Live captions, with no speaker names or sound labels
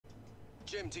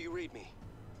Jim, do you read me?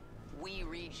 We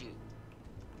read you.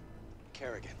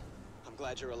 Kerrigan, I'm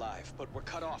glad you're alive, but we're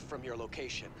cut off from your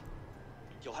location.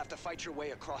 You'll have to fight your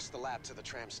way across the lab to the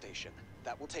tram station.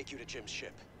 That will take you to Jim's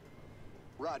ship.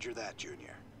 Roger that,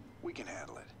 Junior. We can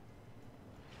handle it.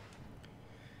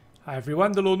 Hi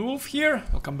everyone, the Lone Wolf here.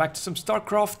 Welcome back to some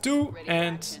Starcraft II,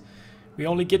 and we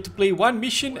only get to play one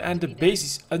mission and the base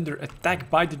is under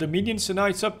attack by the Dominion, so now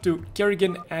it's up to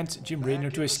Kerrigan and Jim Raynor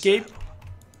to escape.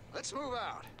 Let's move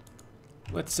out.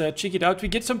 Let's check it out. We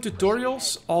get some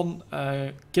tutorials on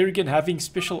Kerrigan having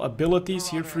special abilities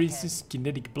here, for instance,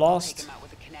 Kinetic Blast.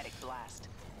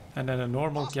 And then a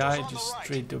normal guy just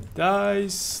straight up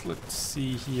dies. Let's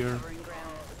see here.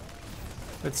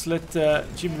 Let's let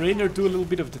Jim Raynor do a little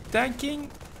bit of the tanking.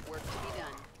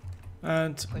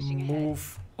 And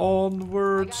move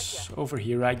onwards. Over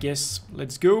here, I guess.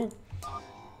 Let's go.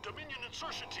 Dominion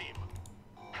insertion team.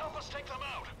 Help us take them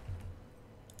out.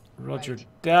 Roger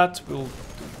that. We'll do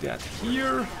that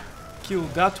here. Kill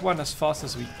that one as fast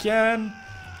as we can.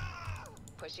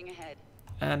 Pushing ahead.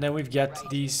 And then we've got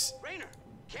these. Raynor,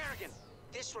 Kerrigan,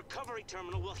 this recovery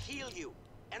terminal will heal you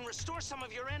and restore some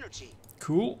of your energy.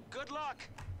 Cool. Good luck.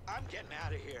 I'm getting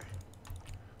out of here.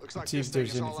 Looks Let's like see this if thing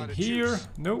there's is all anything out of here. juice.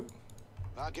 Nope.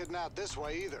 Not getting out this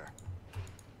way either.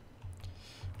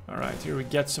 Alright, here we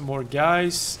get some more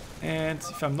guys. And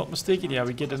if I'm not mistaken, yeah,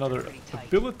 we get another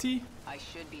ability. I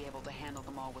should be able to handle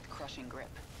them all with crushing grip.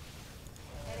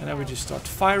 And then we just start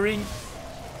firing.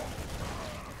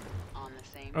 On the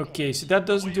same Okay, so that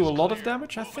doesn't do a lot of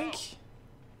damage, I think.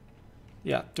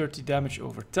 Yeah, 30 damage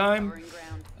over time. covering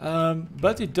ground.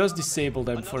 But it does disable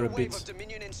them for a Another wave bit. of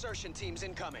Dominion insertion teams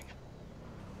incoming.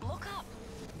 Look up.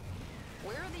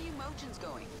 Where are the emojis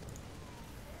going?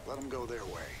 Let them go their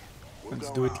way. We'll Let's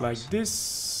go do it like ours.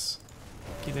 this.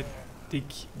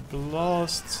 Kinetic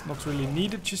Blast, not really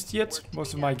needed just yet.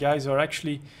 Most of my guys are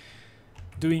actually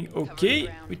doing okay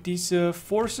with these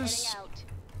forces. Heading out.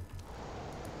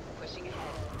 Pushing ahead.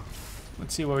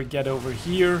 Let's see what we get over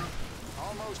here.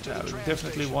 Almost to Yeah, the we tram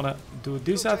definitely station. want to do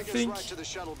this, It'll I take us think. right to the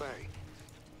shuttle bay.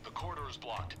 The corridor is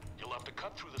blocked. You'll have to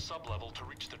cut through the sublevel to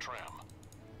reach the tram.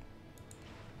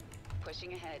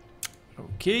 Pushing ahead.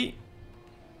 Okay.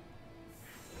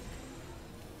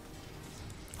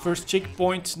 First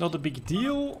checkpoint, not a big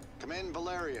deal. Come in,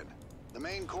 Valerian. The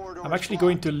main corridor. I'm is actually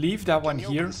going blocked. to leave that one Can you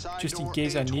open here, the side just in door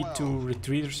case I need to A12?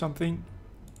 retreat or something.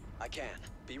 I can.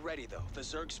 Be ready though. The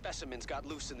Zerg specimens got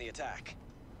loose in the attack.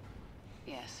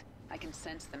 Yes, I can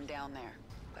sense them down there,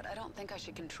 but I don't think I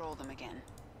should control them again.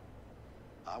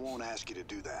 I won't ask you to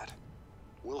do that.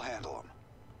 We'll handle them.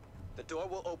 The door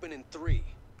will open in 3,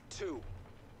 2,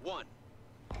 1.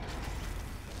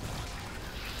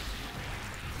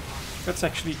 That's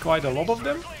actually quite a lot of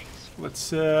them.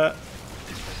 Let's, yep,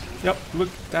 look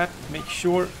at that. Make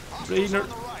sure, Raynor.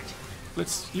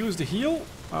 Let's use the heal.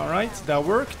 Alright, that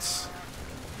worked.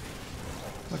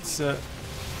 Let's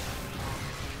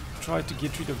try to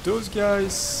get rid of those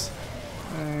guys.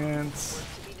 And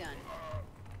To be done.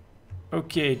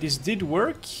 okay, this did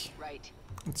work. Right.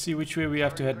 Let's see which way we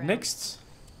have to head next.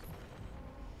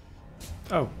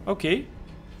 Oh, okay.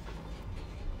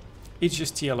 It's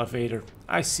just the elevator.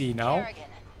 I see now. Kerrigan,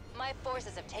 my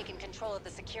forces have taken control of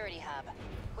the security hub.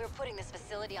 We're putting this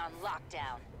facility on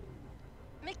lockdown.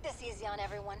 Make this easy on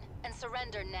everyone and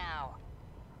surrender now.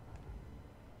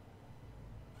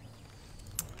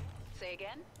 Say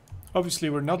again?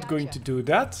 Obviously, we're not going to do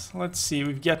that. Let's see,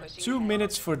 we've got 2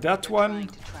 minutes for that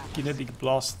one. Kinetic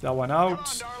Blast that one Come on,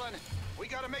 out. darling. We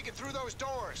gotta make it through those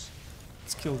doors.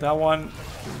 Let's kill that one.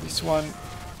 Kill this one.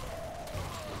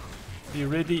 Be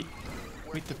ready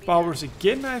with the powers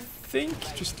again, I think.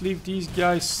 Just leave these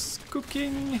guys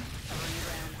cooking.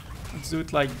 Let's do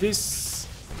it like this.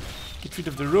 Get rid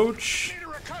of the roach. Need a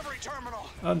recovery terminal.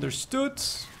 Understood.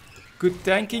 Good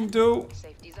tanking though.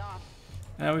 Safety's off.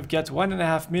 And we've got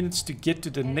 1.5 minutes to get to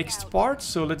the next part,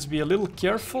 so let's be a little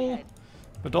careful,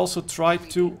 but also try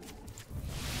to...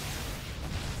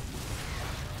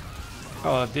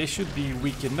 Oh, they should be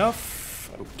weak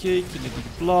enough. Okay, Kinetic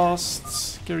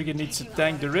Blast. Kerrigan needs to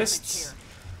tank the rest.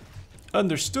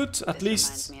 Understood, at This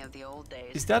least... reminds me of the old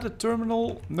days. Is that a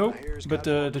terminal? Nope, but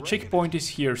the checkpoint is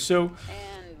here, so...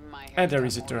 And there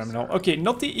is a terminal. Okay,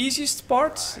 not the easiest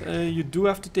part. You do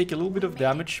have to take a little bit of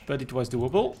damage, but it was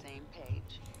doable. Same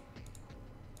page.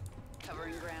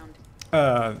 Covering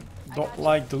ground. Don't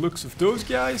like the looks of those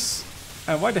guys.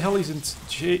 And why the hell isn't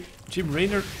Jim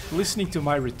Raynor listening to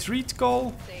my retreat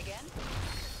call? Say again.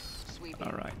 Sweeping.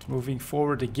 Alright, moving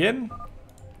forward again.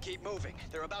 Keep moving.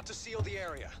 They're about to seal the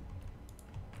area.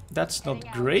 That's not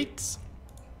great.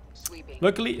 Sweeping.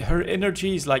 Luckily, her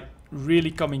energy is like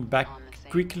really coming back On the same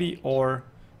quickly, or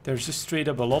there's just straight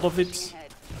up a lot of it.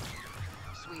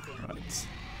 Right.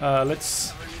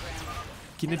 Let's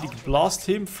kinetic blast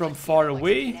him from far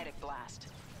away.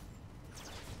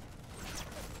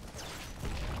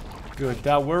 Good,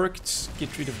 that worked.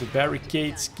 Get rid of the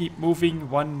barricades. Keep moving.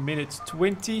 1 minute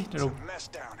 20.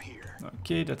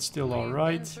 Okay, that's still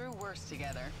alright.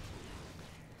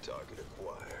 Target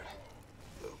acquired.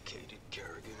 Located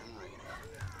Kerrigan and Rayner.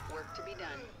 Work to be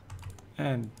done.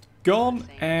 And gone,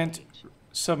 and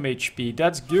some HP.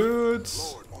 That's good.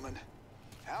 Lord, woman.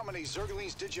 How many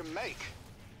Zerglings did you make?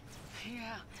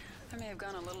 Yeah, I may have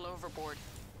gone a little overboard.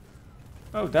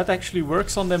 Oh, that actually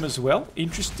works on them as well.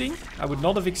 Interesting. I would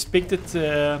not have expected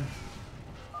the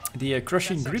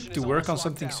crushing grip to work on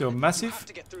something so massive.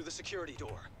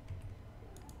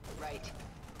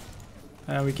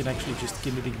 And we can actually just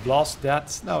kinetic blast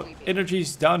that. Now, energy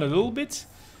is down a little bit.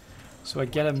 So I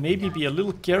gotta maybe be a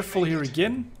little careful here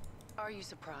again. Are you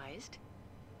surprised?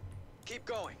 Keep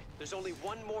going. There's only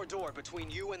one more door between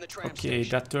you and the tram Okay,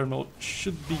 station. that terminal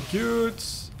should be good.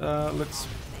 Let's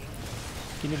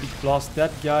kinetic blast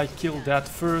that guy, kill that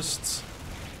first,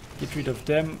 get rid of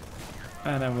them,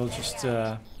 and then we'll just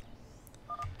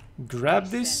grab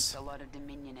this. A lot of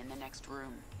dominion in the next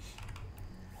room.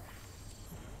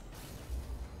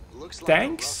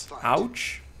 Thanks.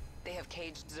 Ouch. They have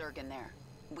caged Zerg in there.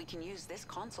 We can use this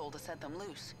console to set them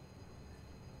loose.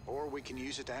 Or we can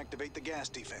use it to activate the gas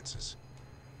defenses.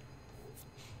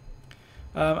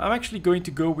 I'm actually going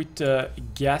to go with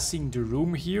gassing the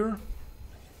room here.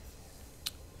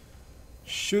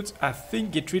 Should, I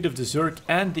think, get rid of the Zerg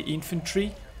and the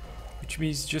infantry, which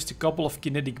means just a couple of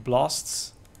kinetic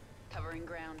blasts. Covering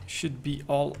ground. Should be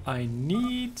all I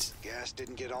need. Gas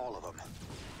didn't get all of them.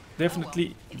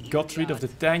 Definitely got rid of the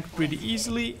tank pretty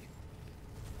easily.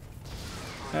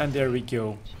 And there we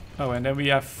go. Oh, and then we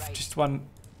have just one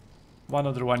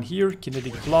other one here.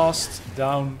 Kinetic blast,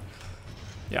 down.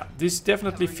 Yeah, this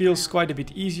definitely feels quite a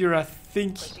bit easier, I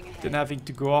think, than having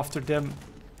to go after them.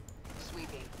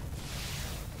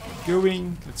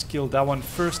 Going. Let's kill that one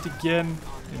first again.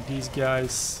 And these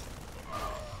guys.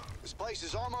 This place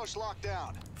is almost locked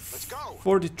down. Let's go.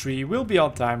 43. We'll be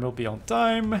on time. We'll be on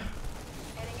time.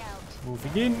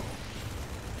 Moving in.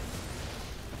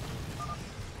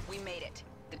 We made it.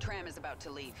 The tram is about to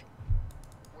leave.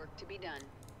 Work to be done.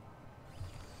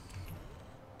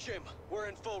 Jim, we're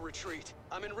in full retreat.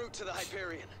 I'm en route to the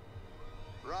Hyperion.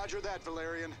 Roger that,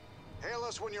 Valerian. Hail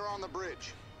us when you're on the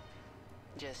bridge.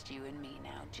 Just you and me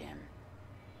now, Jim.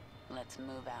 Let's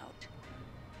move out.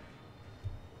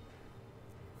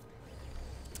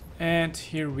 And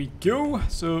here we go.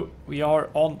 So we are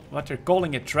on what they're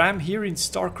calling a tram here in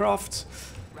Starcraft.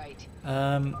 Right.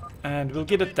 And we'll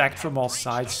get attacked from all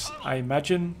sides, I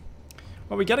imagine.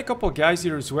 Well, we got a couple guys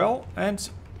here as well, and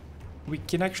we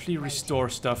can actually restore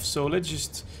stuff. So let's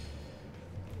just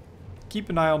keep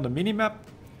an eye on the minimap,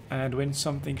 and when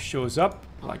something shows up,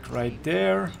 like right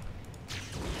there,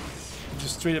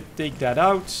 just straight up take that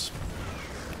out.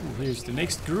 Ooh, here's the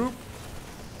next group.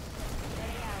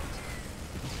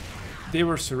 They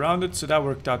were surrounded, so that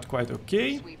worked out quite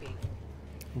okay.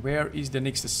 Where is the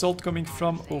next assault coming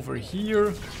from? Over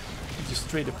here. Just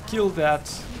straight up kill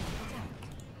that.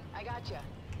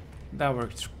 That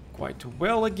worked quite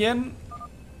well again.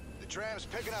 The tram's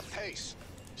picking up pace.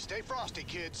 Stay frosty,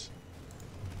 kids.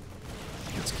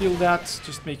 Let's kill that.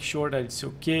 Just make sure that it's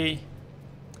okay.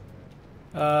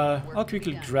 I'll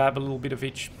quickly grab a little bit of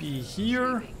HP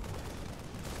here.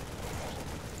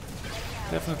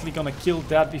 Definitely gonna kill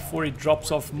that before it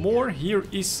drops off more. Here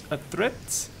is a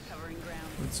threat.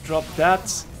 Let's drop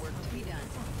that.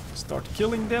 Start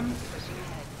killing them.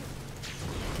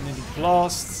 Kinetic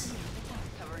blast.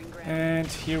 And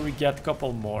here we get a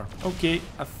couple more. Okay,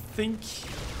 I think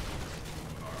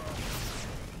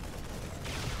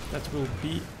that will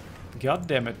be... God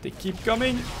damn it, they keep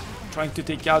coming. Trying to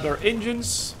take out our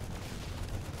engines.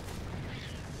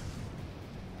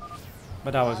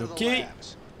 But that was okay.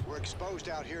 We're exposed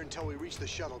out here until we reach the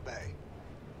shuttle bay.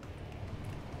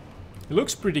 It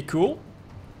looks pretty cool.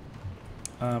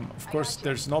 Of course,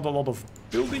 there's not a lot of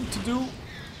building to do.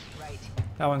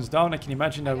 That one's down. I can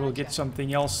imagine that we'll get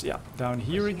something else. Yeah, down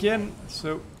here again.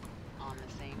 So,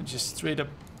 just straight up.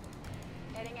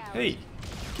 Hey,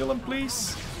 kill him,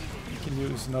 please. You can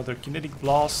use another kinetic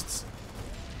blast.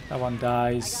 That one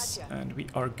dies, and we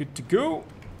are good to go.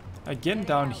 Again,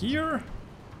 down here.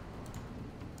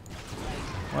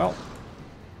 Well,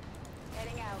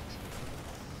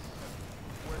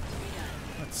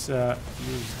 let's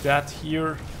use that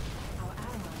here.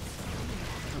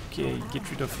 Okay, get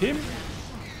rid of him.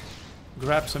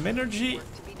 Grab some energy.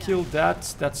 kill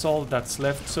that. That's all that's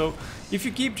left. So if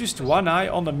you keep just one eye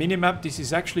on the minimap, this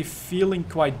is actually feeling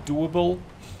quite doable.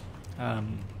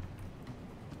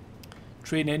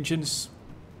 Train engines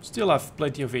still have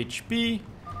plenty of HP.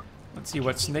 Let's see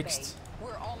what's next.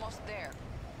 We're almost there.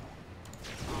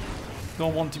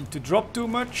 Don't want him to drop too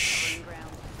much.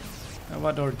 And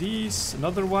what are these?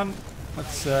 Another one.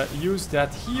 Let's use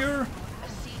that here. A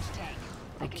siege tank.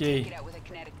 I can Okay. take it out with a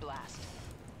kinetic blast.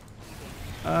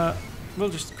 We'll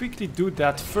just quickly do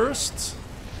that first.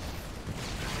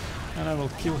 And I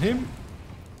will kill him.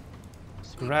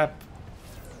 Grab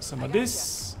some of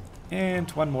this.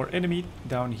 And one more enemy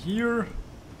down here.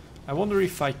 I wonder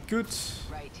if I could...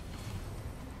 Right.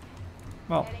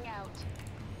 Well, Heading out.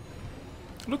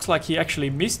 looks like he actually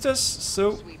missed us,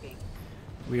 so Sweeping.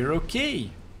 we're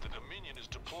okay. The Dominion is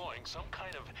deploying some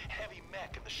kind of heavy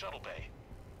mech in the shuttle bay.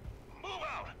 Move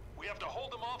out! We have to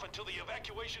hold them off until the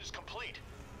evacuation is complete.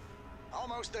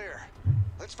 Almost there.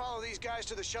 Let's follow these guys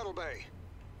to the shuttle bay.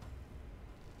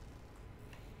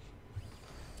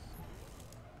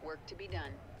 Work to be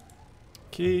done.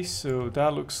 Okay, so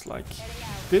that looks like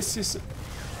this is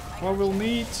what we'll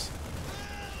need.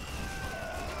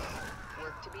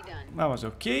 Work to be done. That was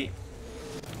okay.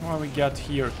 Well, we got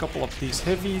here a couple of these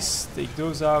heavies. Take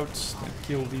those out. Then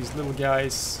kill these little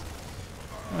guys.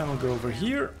 And we'll go over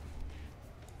here.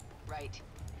 Right.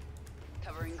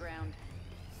 Covering ground.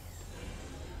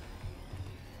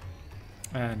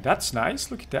 And that's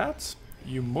nice. Look at that.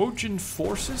 Umogen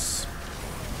forces.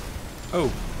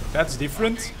 Oh, that's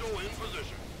different. Archangel in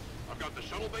position. I've got the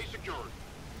shuttle bay secured.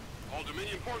 All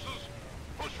Dominion forces,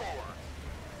 push forward.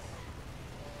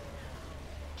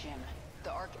 Jim,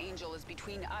 the Archangel is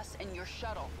between us and your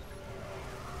shuttle.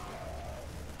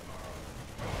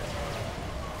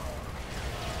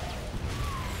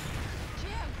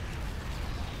 Jim!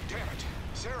 Damn it.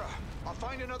 Sarah, I'll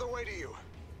find another way to you.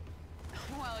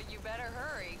 Well, you better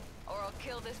hurry, or I'll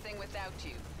kill this thing without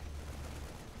you.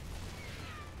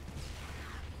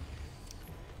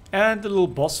 And a little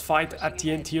boss fight at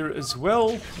the end here as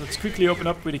well. Let's quickly open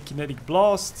up with a kinetic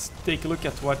blast. Take a look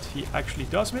at what he actually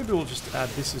does. Maybe we'll just add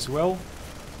this as well.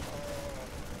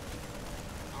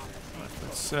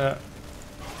 Let's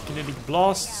kinetic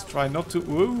blast. Try not to...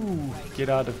 Whoa! Get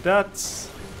out of that.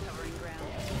 Covering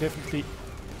ground. Definitely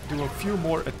do a few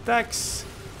more attacks.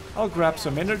 I'll grab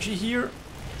some energy here.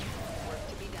 Work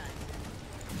to be done.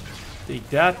 Take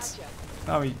that.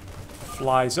 Now he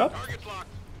flies up. Target's locked.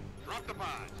 Drop the pod.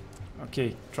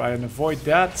 Okay, try and avoid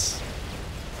that.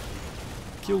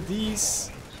 Kill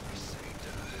these.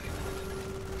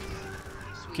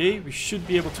 Okay, we should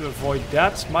be able to avoid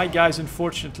that. My guys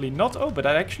unfortunately not. Oh, but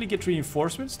I actually get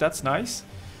reinforcements. That's nice.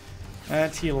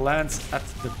 And he lands at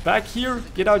the back here.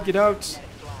 Get out, get out.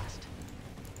 Kinetic blast.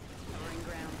 Covering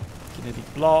ground.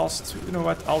 Kinetic blast. You know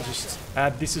what? I'll just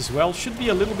add this as well. Should be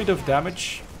a little bit of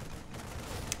damage.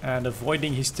 And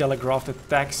avoiding his telegraphed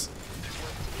attacks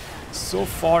so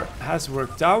far has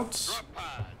worked out. Drop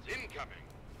pods incoming.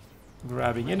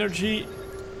 Grabbing energy.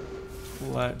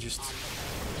 We'll just...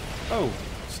 Oh,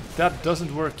 so that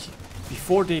doesn't work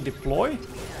before they deploy.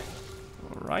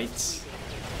 Alright.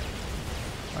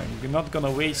 I'm not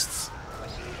gonna waste...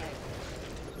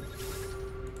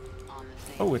 On the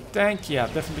same. Oh, a tank. Yeah,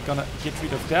 definitely gonna get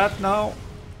rid of that now.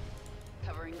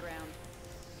 Covering ground.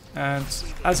 And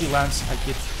as he lands, I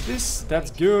get this. That's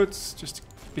good. Just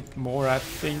a bit more, I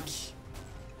think.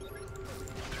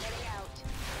 Heading out.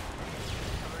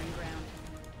 Covering ground.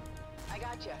 I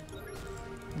gotcha.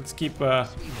 Let's keep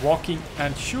walking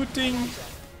and shooting.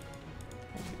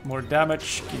 More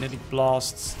damage, kinetic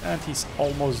blasts, and he's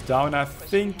almost down, I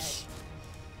think.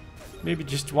 Maybe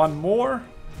just one more.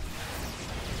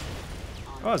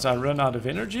 Oh, as I run out of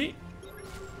energy.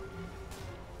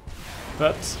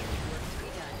 But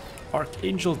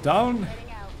Archangel down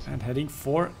Heading out. and heading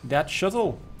for that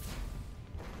shuttle.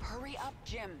 Hurry up,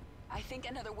 Jim. I think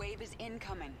another wave is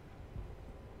incoming.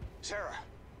 Sarah,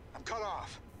 I'm cut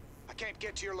off. I can't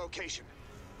get to your location.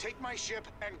 Take my ship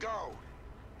and go.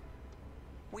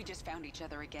 We just found each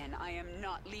other again. I am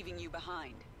not leaving you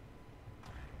behind.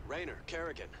 Raynor,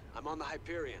 Kerrigan, I'm on the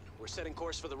Hyperion. We're setting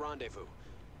course for the rendezvous.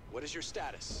 What is your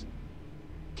status?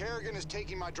 Kerrigan is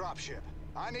taking my dropship.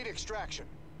 I need extraction.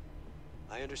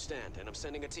 I understand, and I'm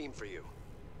sending a team for you.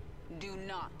 Do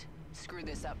not screw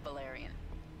this up, Valerian.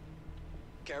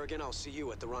 Kerrigan, I'll see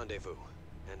you at the rendezvous.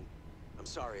 And I'm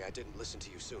sorry I didn't listen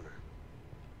to you sooner.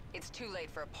 It's too late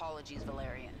for apologies,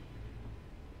 Valerian.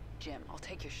 Jim, I'll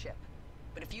take your ship.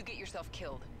 But if you get yourself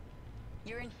killed,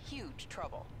 you're in huge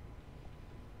trouble.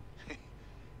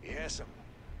 Yes'm.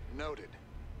 Noted.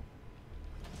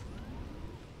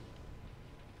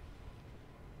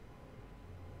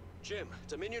 Jim,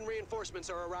 Dominion reinforcements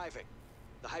are arriving.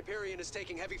 The Hyperion is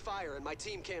taking heavy fire and my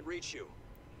team can't reach you.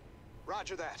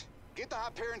 Roger that. Get the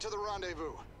Hyperion to the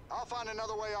rendezvous. I'll find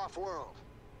another way off-world.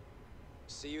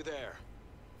 See you there.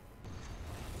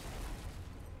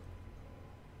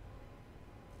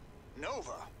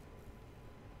 Nova.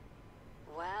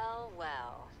 Well,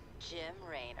 well, Jim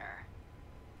Raynor.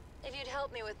 If you'd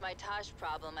helped me with my Tosh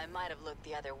problem, I might have looked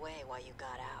the other way while you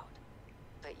got out.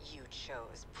 But you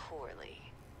chose poorly.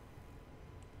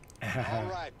 All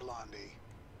right, Blondie.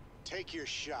 Take your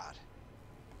shot.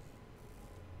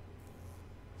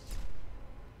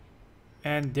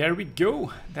 And there we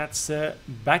go. That's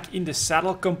back in the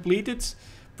saddle completed.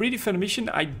 Pretty fun mission.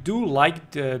 I do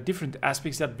like the different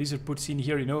aspects that Blizzard puts in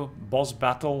here. You know, boss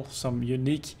battle, some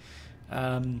unique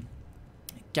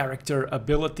character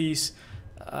abilities.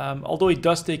 Although it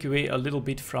does take away a little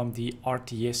bit from the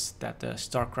RTS that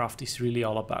Starcraft is really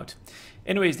all about.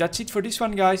 Anyways, that's it for this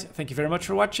one, guys. Thank you very much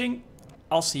for watching.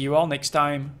 I'll see you all next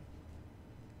time.